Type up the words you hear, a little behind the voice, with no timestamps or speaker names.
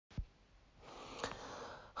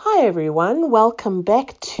Hi everyone, welcome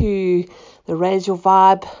back to the Raise Your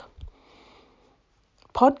Vibe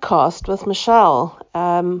podcast with Michelle.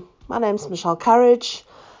 My name's Michelle Courage.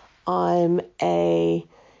 I'm a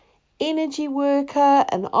energy worker,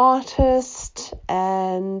 an artist,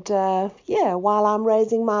 and while I'm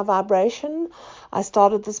raising my vibration, I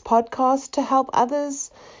started this podcast to help others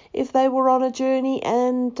if they were on a journey,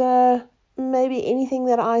 and maybe anything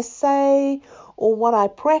that I say or what I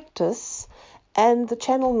practice and the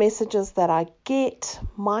channel messages that I get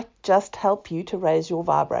might just help you to raise your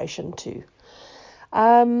vibration too.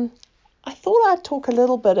 I thought I'd talk a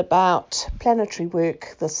little bit about planetary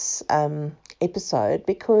work this episode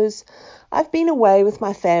because I've been away with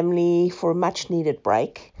my family for a much needed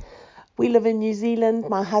break. We live in New Zealand.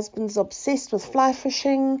 My husband's obsessed with fly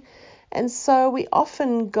fishing, and so we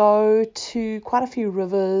often go to quite a few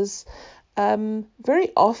rivers, very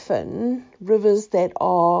often rivers that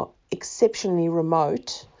are exceptionally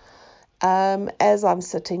remote. As I'm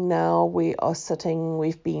sitting now, we've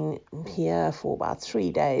been here for about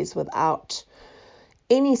 3 days without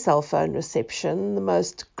any cell phone reception, the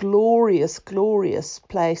most glorious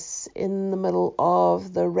place in the middle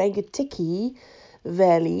of the Rangitikei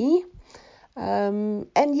Valley.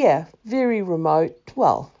 Very remote.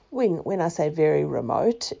 Well, when I say very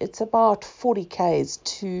remote, it's about 40 k's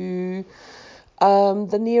to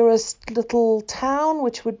the nearest little town,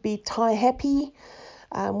 which would be Taihape,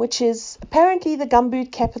 which is apparently the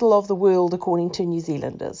gumboot capital of the world, according to New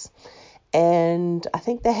Zealanders. And I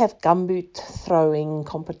think they have gumboot throwing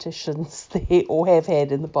competitions there, or have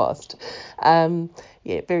had in the past.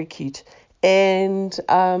 Very cute. And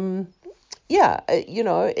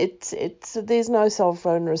there's no cell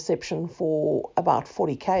phone reception for about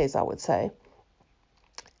 40 k's, I would say.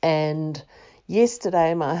 And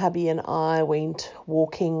yesterday, my hubby and I went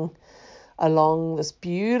walking along this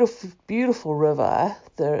beautiful river,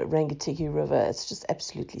 the Rangitikei River. It's just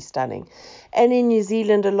absolutely stunning. And in New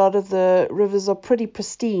Zealand, a lot of the rivers are pretty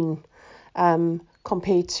pristine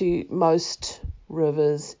compared to most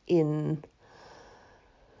rivers in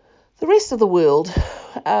the rest of the world.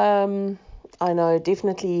 I know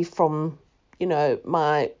definitely from,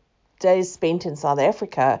 my days spent in South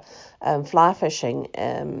Africa fly fishing,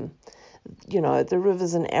 the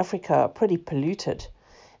rivers in Africa are pretty polluted.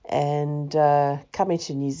 And coming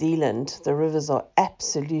to New Zealand, the rivers are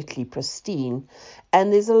absolutely pristine.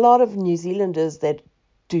 And there's a lot of New Zealanders that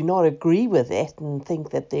do not agree with that and think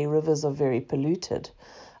that their rivers are very polluted.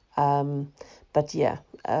 From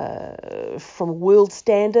world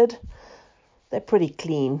standard, they're pretty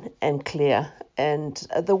clean and clear. And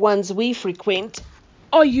the ones we frequent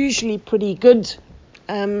are usually pretty good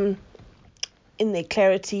in their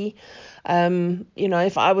clarity.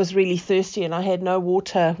 If I was really thirsty and I had no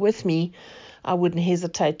water with me, I wouldn't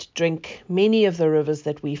hesitate to drink many of the rivers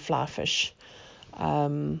that we fly fish.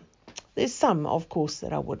 There's some, of course,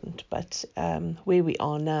 that I wouldn't, but where we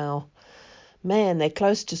are now, man, they're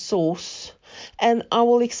close to source. And I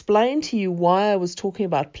will explain to you why I was talking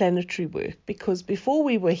about planetary work, because before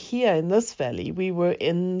we were here in this valley, we were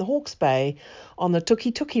in the Hawke's Bay on the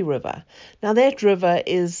Tukituki River. Now that river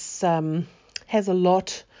has a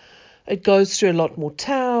lot. It goes through a lot more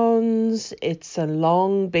towns. It's a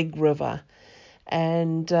long, big river,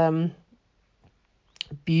 and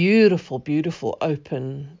beautiful,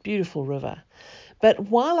 open, beautiful river. But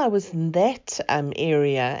while I was in that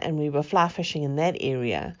area and we were fly fishing in that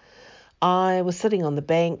area, I was sitting on the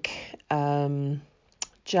bank,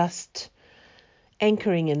 just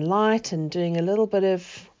anchoring in light and doing a little bit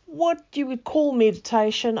of what you would call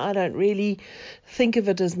meditation. I don't really think of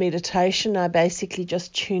it as meditation. I basically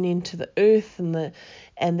just tune into the earth and the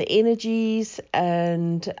energies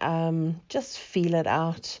and just feel it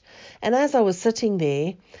out. And as I was sitting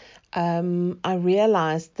there, I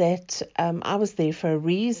realized that I was there for a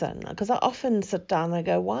reason, because I often sit down and I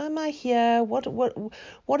go, why am I here? What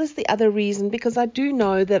is the other reason? Because I do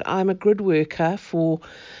know that I'm a grid worker for,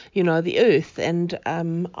 the earth, and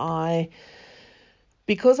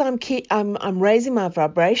because I'm raising my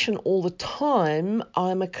vibration all the time,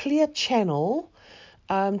 I'm a clear channel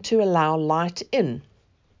to allow light in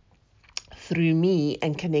through me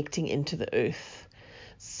and connecting into the earth.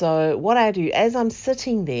 So what I do as I'm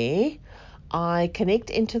sitting there, I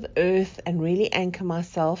connect into the earth and really anchor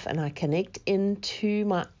myself, and I connect into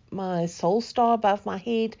my soul star above my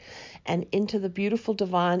head and into the beautiful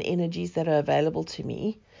divine energies that are available to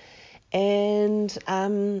me. And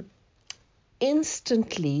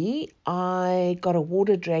instantly I got a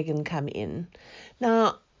water dragon come in.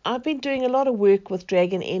 Now, I've been doing a lot of work with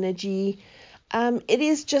dragon energy. It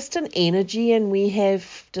is just an energy, and we have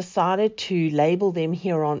decided to label them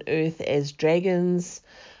here on Earth as dragons.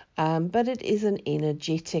 but it is an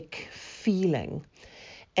energetic feeling.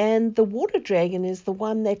 And the water dragon is the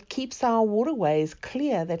one that keeps our waterways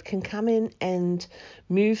clear, that can come in and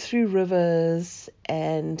move through rivers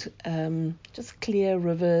and just clear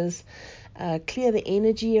rivers, clear the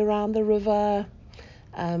energy around the river,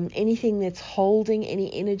 anything that's holding,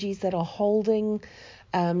 any energies that are holding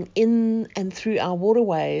in and through our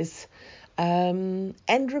waterways. And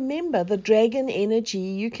remember, the dragon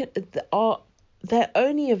energy, they're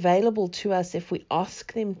only available to us if we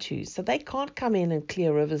ask them to. So they can't come in and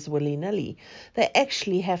clear rivers willy-nilly. They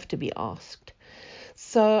actually have to be asked.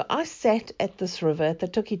 So I sat at this river, at the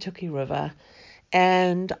Tukituki River,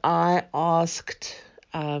 and I asked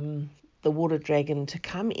the water dragon to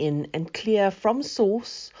come in and clear from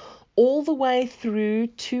source all the way through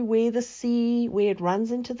to where it runs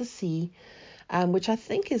into the sea, which I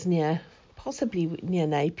think is possibly near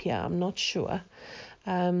Napier, I'm not sure.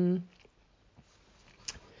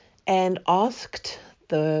 And asked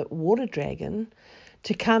the water dragon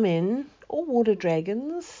to come in, or water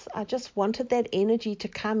dragons. I just wanted that energy to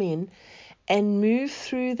come in and move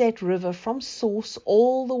through that river from source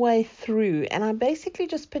all the way through. And I basically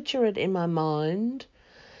just picture it in my mind,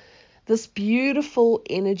 this beautiful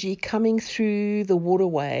energy coming through the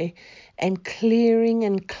waterway and clearing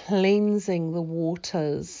and cleansing the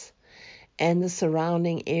waters and the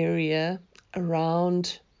surrounding area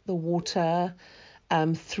around the water,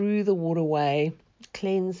 through the waterway,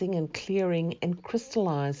 cleansing and clearing and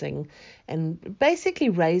crystallizing and basically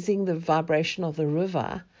raising the vibration of the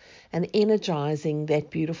river and energizing that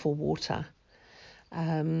beautiful water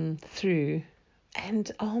through. And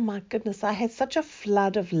oh my goodness, I had such a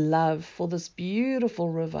flood of love for this beautiful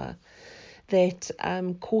river that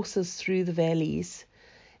courses through the valleys.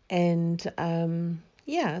 And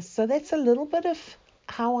so that's a little bit of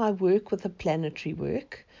how I work with the planetary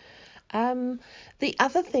work. The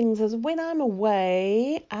other things is when I'm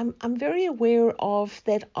away, I'm very aware of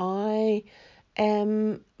that I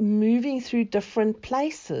am moving through different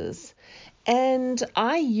places. And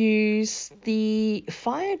I use the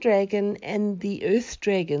fire dragon and the earth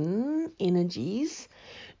dragon energies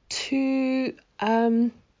to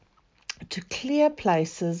clear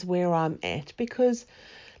places where I'm at, because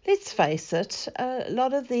let's face it, a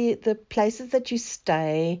lot of the places that you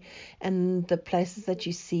stay and the places that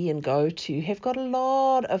you see and go to have got a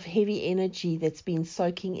lot of heavy energy that's been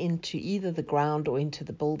soaking into either the ground or into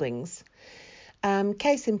the buildings.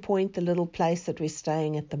 Case in point, the little place that we're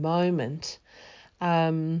staying at the moment,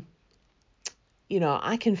 I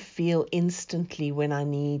can feel instantly when I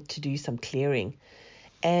need to do some clearing.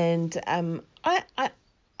 And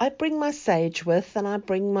I bring my sage with, and I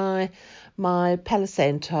bring my Palo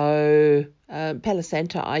Santo. Palo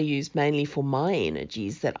Santo I use mainly for my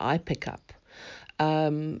energies that I pick up.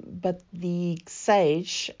 But the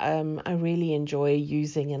sage I really enjoy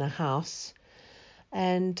using in a house.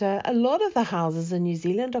 And a lot of the houses in New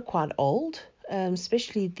Zealand are quite old,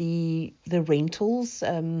 especially the rentals,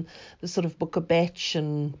 the sort of book a batch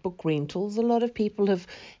and book rentals. A lot of people have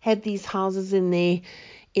had these houses in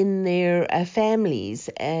their families,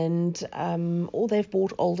 and or they've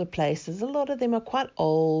bought older places. A lot of them are quite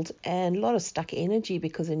old and a lot of stuck energy,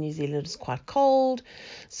 because in New Zealand it's quite cold,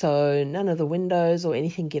 so none of the windows or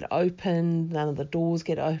anything get open, none of the doors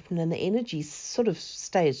get open, and the energy sort of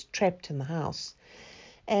stays trapped in the house.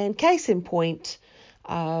 And case in point,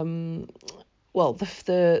 the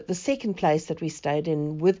second place that we stayed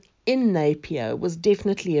in Napier was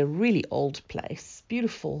definitely a really old place.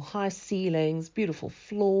 Beautiful high ceilings, beautiful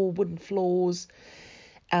wooden floors.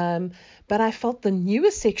 But I felt the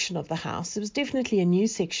newer section of the house, it was definitely a new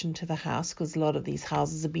section to the house, because a lot of these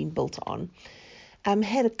houses have been built on,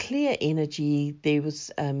 had a clear energy. There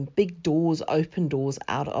was big doors, open doors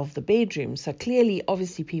out of the bedroom. So clearly,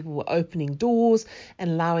 obviously, people were opening doors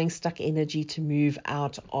and allowing stuck energy to move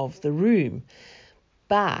out of the room.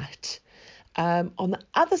 But on the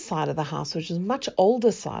other side of the house, which is a much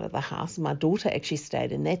older side of the house, my daughter actually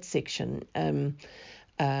stayed in that section, in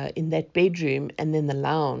that bedroom, and then the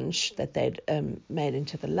lounge that they'd made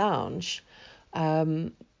into the lounge.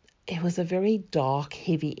 It was a very dark,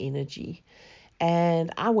 heavy energy.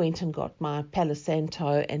 And I went and got my Palo Santo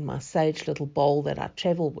and my sage little bowl that I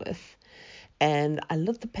travel with. And I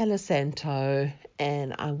lit the Palo Santo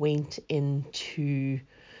and I went into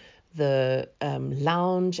the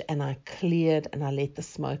lounge and I cleared and I let the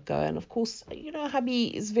smoke go. And of course, hubby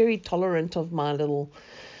is very tolerant of my little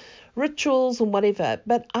rituals and whatever.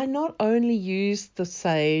 But I not only used the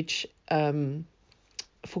sage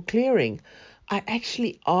for clearing, I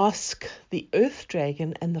actually ask the earth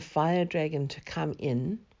dragon and the fire dragon to come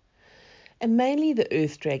in, and mainly the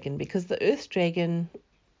earth dragon, because the earth dragon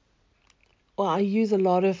well, I use a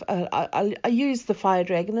lot of, I use the fire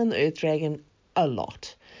dragon and the earth dragon a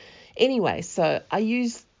lot. Anyway, so I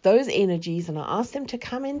use those energies and I ask them to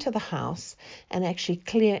come into the house and actually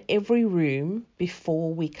clear every room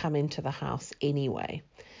before we come into the house anyway.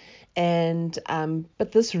 And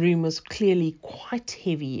but this room was clearly quite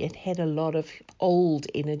heavy. It had a lot of old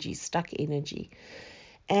energy, stuck energy.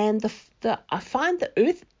 And I find the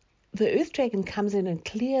earth dragon comes in and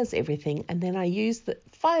clears everything, and then I use the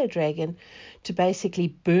fire dragon to basically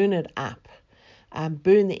burn it up,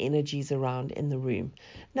 burn the energies around in the room.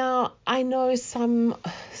 Now, I know some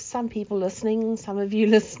people listening, some of you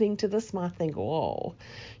listening to this might think, whoa,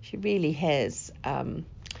 she really has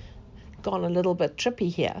gone a little bit trippy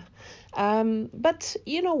here. But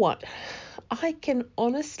you know what? I can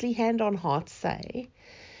honestly, hand on heart, say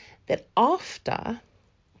that after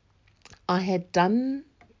I had done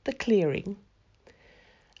the clearing,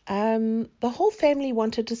 the whole family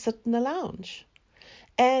wanted to sit in the lounge.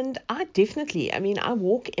 And I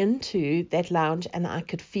walk into that lounge and I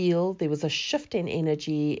could feel there was a shift in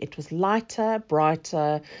energy. It was lighter,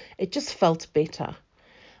 brighter. It just felt better.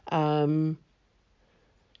 So,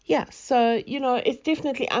 it's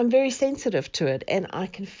definitely, I'm very sensitive to it and I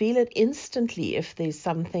can feel it instantly if there's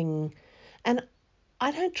something. And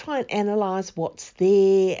I don't try and analyze what's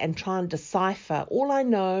there and try and decipher. All I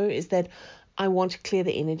know is that I want to clear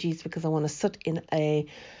the energies because I want to sit in a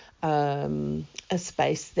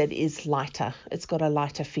space that is lighter. It's got a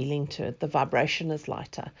lighter feeling to it. The vibration is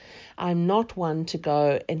lighter. I'm not one to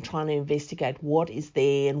go and try and investigate what is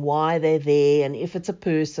there and why they're there and if it's a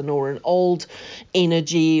person or an old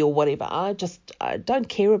energy or whatever. I don't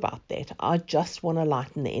care about that. I just want to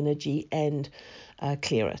lighten the energy and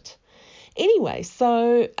clear it. Anyway,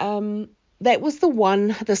 so that was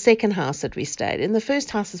the second house that we stayed in. The first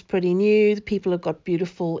house is pretty new. The people have got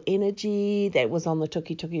beautiful energy. That was on the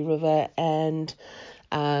Tukituki River and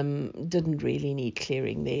didn't really need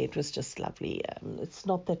clearing there. It was just lovely. It's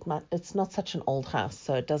not that much. It's not such an old house,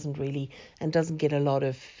 so it doesn't get a lot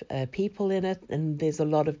of people in it. And there's a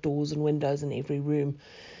lot of doors and windows in every room.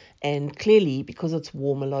 And clearly, because it's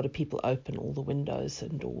warm, a lot of people open all the windows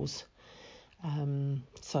and doors.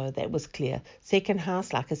 So that was clear. Second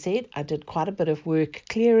house, like I said, I did quite a bit of work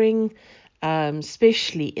clearing,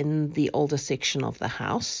 especially in the older section of the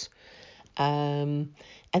house. And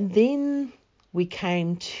then we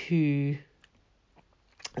came to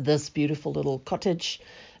this beautiful little cottage,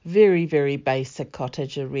 very, very basic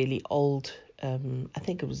cottage, a really old, I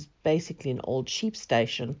think it was basically an old sheep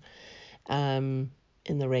station in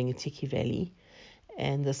the Rangitikei Valley.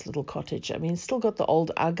 And this little cottage, still got the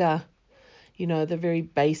old aga, the very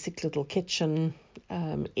basic little kitchen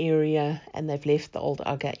area, and they've left the old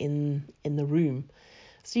aga in the room.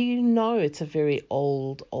 So it's a very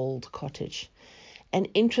old cottage. And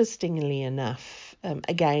interestingly enough,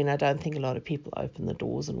 again, I don't think a lot of people open the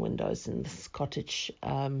doors and windows in this cottage.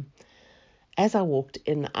 As I walked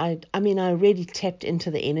in, I already tapped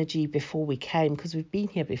into the energy before we came because we've been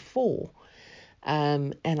here before.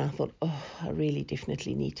 And I thought, I really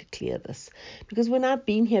definitely need to clear this. Because when I'd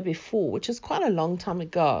been here before, which is quite a long time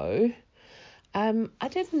ago, I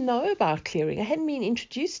didn't know about clearing. I hadn't been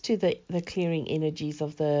introduced to the clearing energies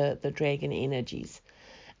of the dragon energies.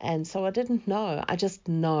 And so I didn't know. I just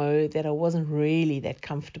know that I wasn't really that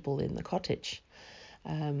comfortable in the cottage.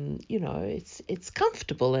 It's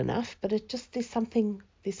comfortable enough, but there's something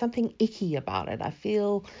icky about it. I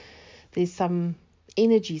feel there's some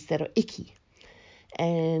energies that are icky.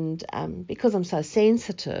 And because I'm so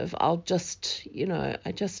sensitive, I just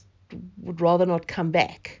would rather not come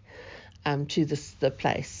back to the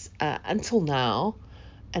place until now.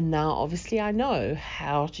 And now, obviously, I know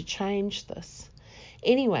how to change this.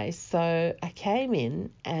 Anyway, so I came in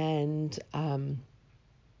and I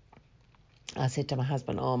said to my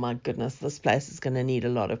husband, oh, my goodness, this place is going to need a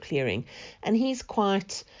lot of clearing. And he's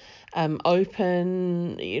quite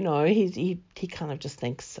open, he kind of just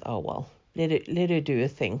thinks, oh, well, let her do a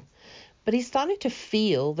thing. But he's starting to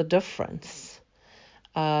feel the difference.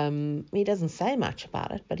 He doesn't say much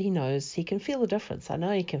about it, but he knows he can feel the difference. I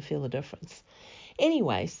know he can feel the difference.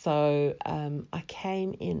 Anyway, so I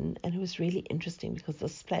came in and it was really interesting because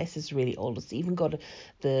this place is really old. It's even got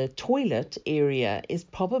the toilet area it's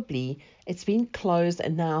been closed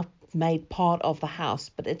and now made part of the house,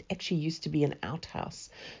 but it actually used to be an outhouse.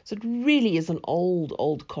 So it really is an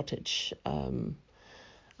old cottage.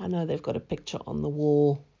 I know they've got a picture on the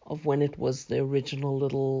wall of when it was the original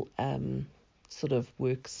little sort of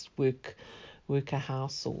worker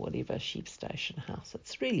house or whatever, sheep station house.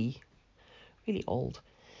 It's really, really old.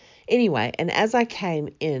 Anyway, and as I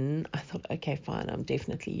came in, I thought, okay, fine, I'm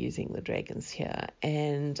definitely using the dragons here.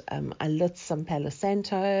 And I lit some Palo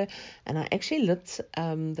Santo, and I actually lit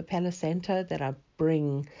the Palo Santo that I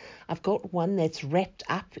bring. I've got one that's wrapped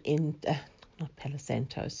up in, not Palo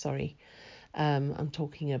Santo, sorry. I'm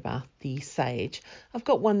talking about the sage. I've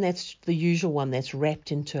got one that's the usual one that's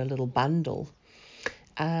wrapped into a little bundle.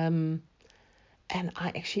 And I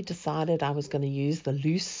actually decided I was going to use the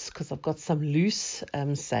loose, because I've got some loose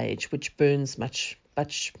sage, which burns much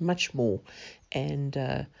more. And,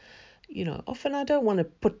 often I don't want to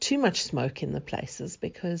put too much smoke in the places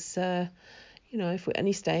because, if we're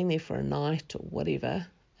only staying there for a night or whatever.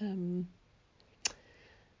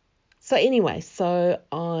 So anyway, so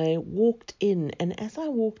I walked in, and as I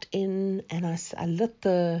walked in, and I lit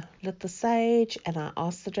the sage, and I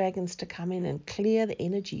asked the dragons to come in and clear the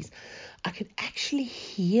energies, I could actually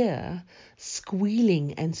hear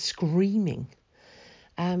squealing and screaming,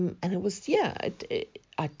 and it was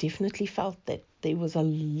I definitely felt that there was a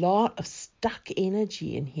lot of stuck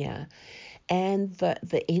energy in here. And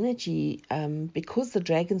the energy, because the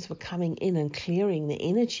dragons were coming in and clearing the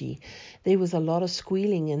energy, there was a lot of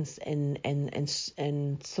squealing and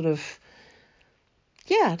sort of,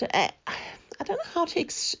 I don't know how to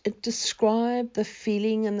describe the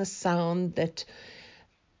feeling and the sound that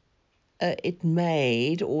it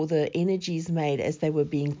made, or the energies made as they were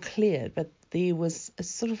being cleared. But there was a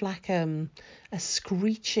sort of like a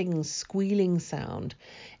screeching, squealing sound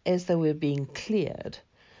as they were being cleared.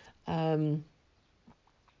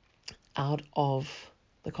 Out of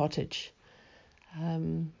the cottage.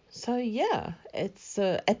 So yeah, it's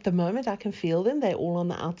at the moment I can feel them. They're all on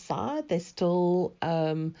the outside. They're still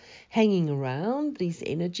hanging around, these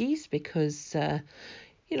energies, because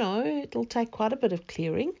it'll take quite a bit of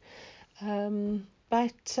clearing.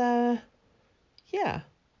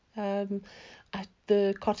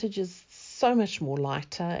 The cottage is so much more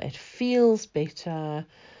lighter. It feels better.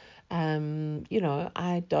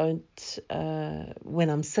 I don't, when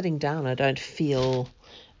I'm sitting down, I don't feel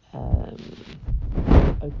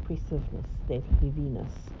oppressiveness, that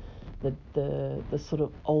heaviness, the sort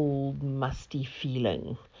of old musty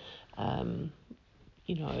feeling,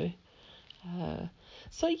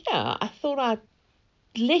 So yeah, I thought I'd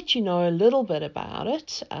let you know a little bit about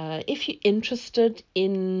it. If you're interested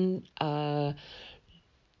in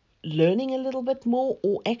learning a little bit more,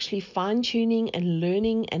 or actually fine-tuning and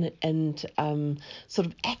learning and sort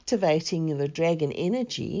of activating the dragon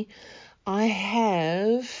energy,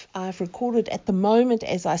 I've recorded, at the moment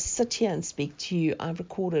as I sit here and speak to you, I've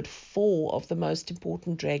recorded 4 of the most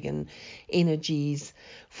important dragon energies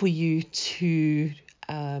for you to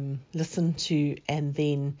listen to and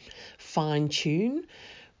then fine-tune.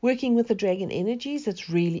 Working with the dragon energies, it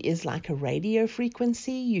really is like a radio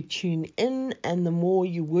frequency. You tune in, and the more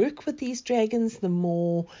you work with these dragons, the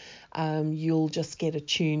more you'll just get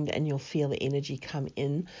attuned and you'll feel the energy come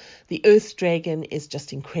in. The earth dragon is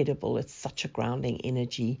just incredible. It's such a grounding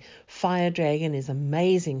energy. Fire dragon is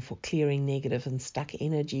amazing for clearing negative and stuck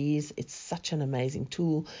energies. It's such an amazing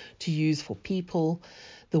tool to use for people.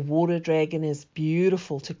 The water dragon is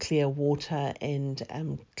beautiful to clear water and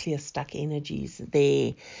clear stuck energies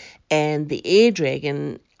there. And the air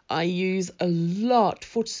dragon I use a lot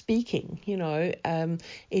for speaking.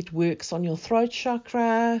 It works on your throat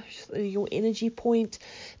chakra, your energy point,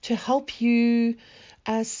 to help you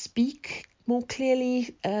speak more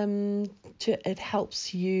clearly. It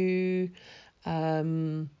helps you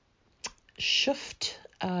shift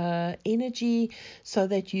energy so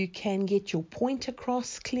that you can get your point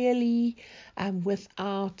across clearly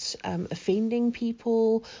without offending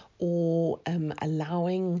people, or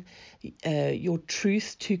allowing your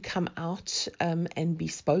truth to come out and be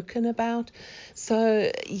spoken about.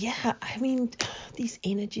 So yeah, I mean, these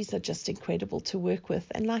energies are just incredible to work with.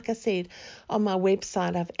 And like I said, on my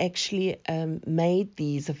website, I've actually made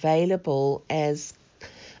these available as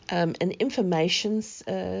an information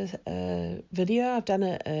video. I've done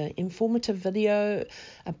an informative video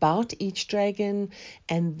about each dragon,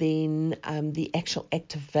 and then the actual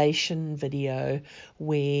activation video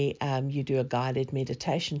where you do a guided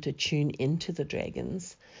meditation to tune into the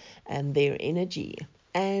dragons and their energy.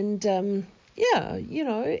 And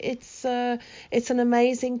it's an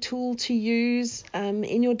amazing tool to use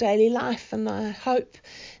in your daily life. And I hope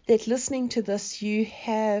that listening to this, you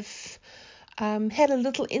have had a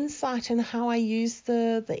little insight in how I use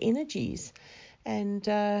the energies. And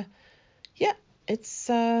I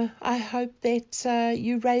hope that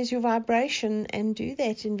you raise your vibration and do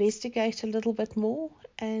that, investigate a little bit more.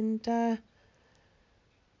 And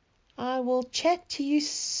I will chat to you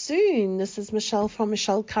soon. This is Michelle from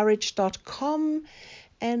michellecourage.com.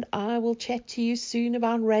 and I will chat to you soon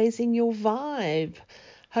about raising your vibe.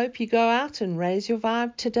 Hope you go out and raise your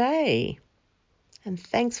vibe today. And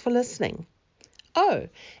thanks for listening. Oh,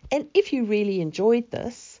 and if you really enjoyed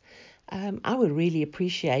this, I would really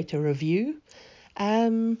appreciate a review.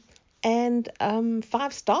 And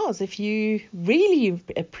 5 stars if you really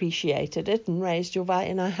appreciated it and raised your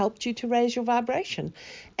and I helped you to raise your vibration.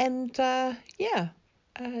 And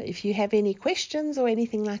if you have any questions or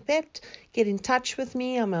anything like that, get in touch with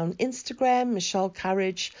me. I'm on Instagram, Michelle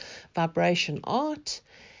Courage Vibration Art,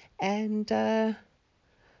 and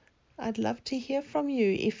I'd love to hear from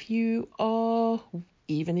you if you are,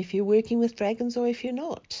 even if you're working with dragons or if you're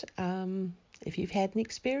not, if you've had an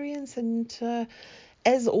experience. And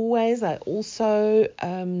as always, I also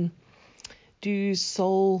do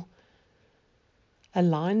soul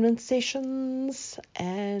alignment sessions,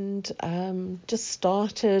 and just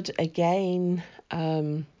started again.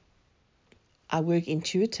 I work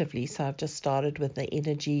intuitively, so I've just started with the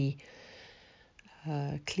energy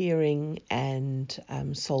clearing and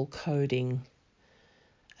soul coding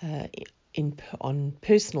on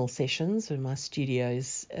personal sessions in my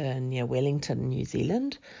studios near Wellington, New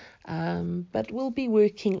Zealand. But we'll be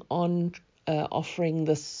working on offering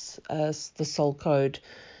this the soul code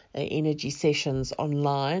energy sessions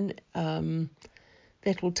online.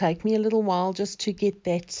 That will take me a little while just to get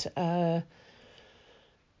that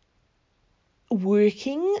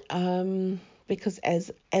working. Because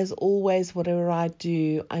as always, whatever I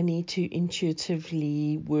do, I need to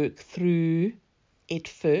intuitively work through it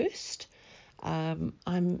first.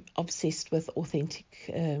 I'm obsessed with authentic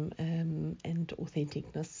and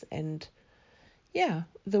authenticness, and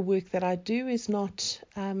the work that I do is not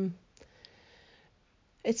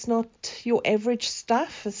it's not your average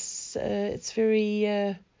stuff. It's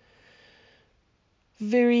very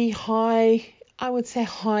very high, I would say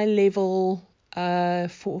high level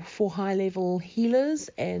for high level healers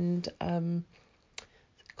and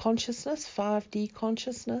consciousness, 5D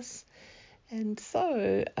consciousness. And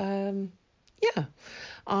so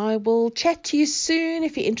I will chat to you soon.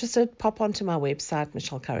 If you're interested, pop onto my website,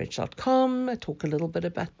 michellecourage.com. I talk a little bit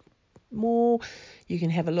about more. You can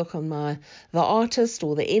have a look on the artist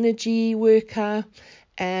or the energy worker,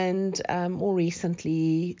 and more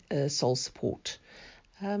recently soul support.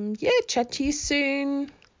 Chat to you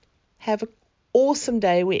soon. Have an awesome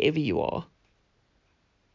day wherever you are.